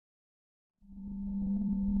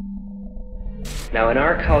Now, in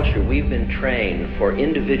our culture, we've been trained for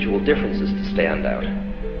individual differences to stand out.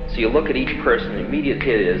 So you look at each person,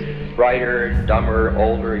 immediately it is brighter, dumber,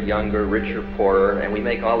 older, younger, richer, poorer, and we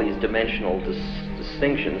make all these dimensional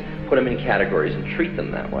distinctions, put them in categories and treat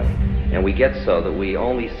them that way. And we get so that we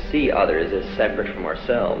only see others as separate from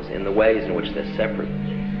ourselves in the ways in which they're separate.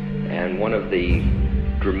 And one of the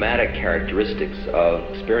dramatic characteristics of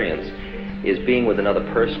experience is being with another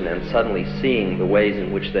person and suddenly seeing the ways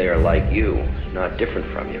in which they are like you, not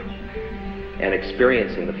different from you. And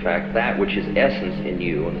experiencing the fact that which is essence in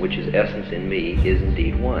you and which is essence in me is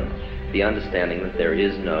indeed one. The understanding that there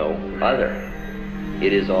is no other.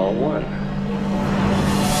 It is all one.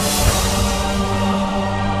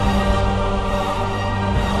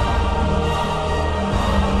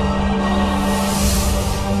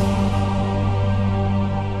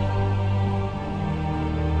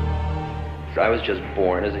 I was just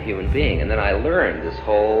born as a human being, and then I learned this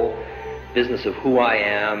whole business of who I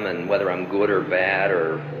am and whether I'm good or bad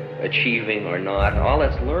or achieving or not. All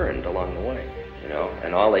that's learned along the way, you know,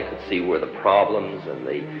 and all they could see were the problems and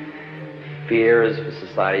the fears of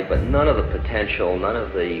society, but none of the potential, none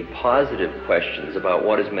of the positive questions about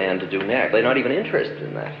what is man to do next. They're not even interested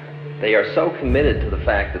in that. They are so committed to the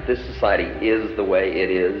fact that this society is the way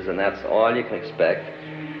it is, and that's all you can expect.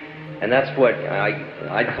 And that's what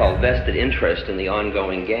I'd call vested interest in the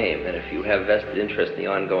ongoing game. And if you have vested interest in the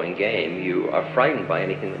ongoing game, you are frightened by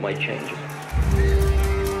anything that might change it.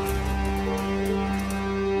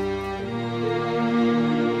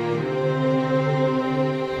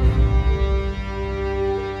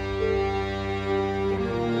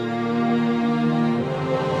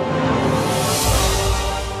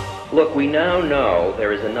 Look, we now know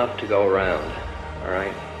there is enough to go around, all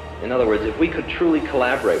right? In other words, if we could truly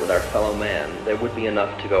collaborate with our fellow man, there would be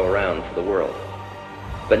enough to go around for the world.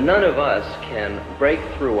 But none of us can break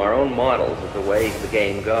through our own models of the way the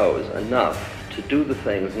game goes enough to do the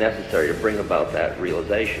things necessary to bring about that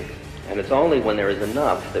realization. And it's only when there is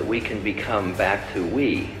enough that we can become back to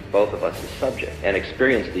we, both of us as subject, and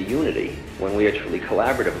experience the unity when we are truly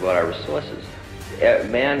collaborative about our resources.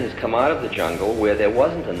 Man has come out of the jungle where there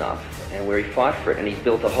wasn't enough and where he fought for it, and he's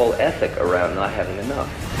built a whole ethic around not having enough.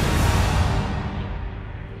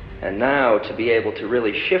 And now to be able to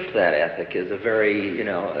really shift that ethic is a very, you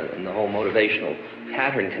know, and the whole motivational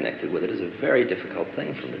pattern connected with it is a very difficult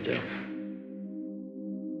thing for him to do.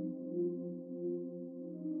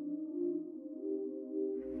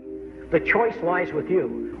 The choice lies with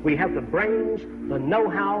you. We have the brains, the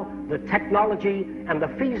know-how, the technology, and the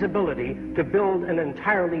feasibility to build an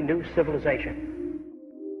entirely new civilization.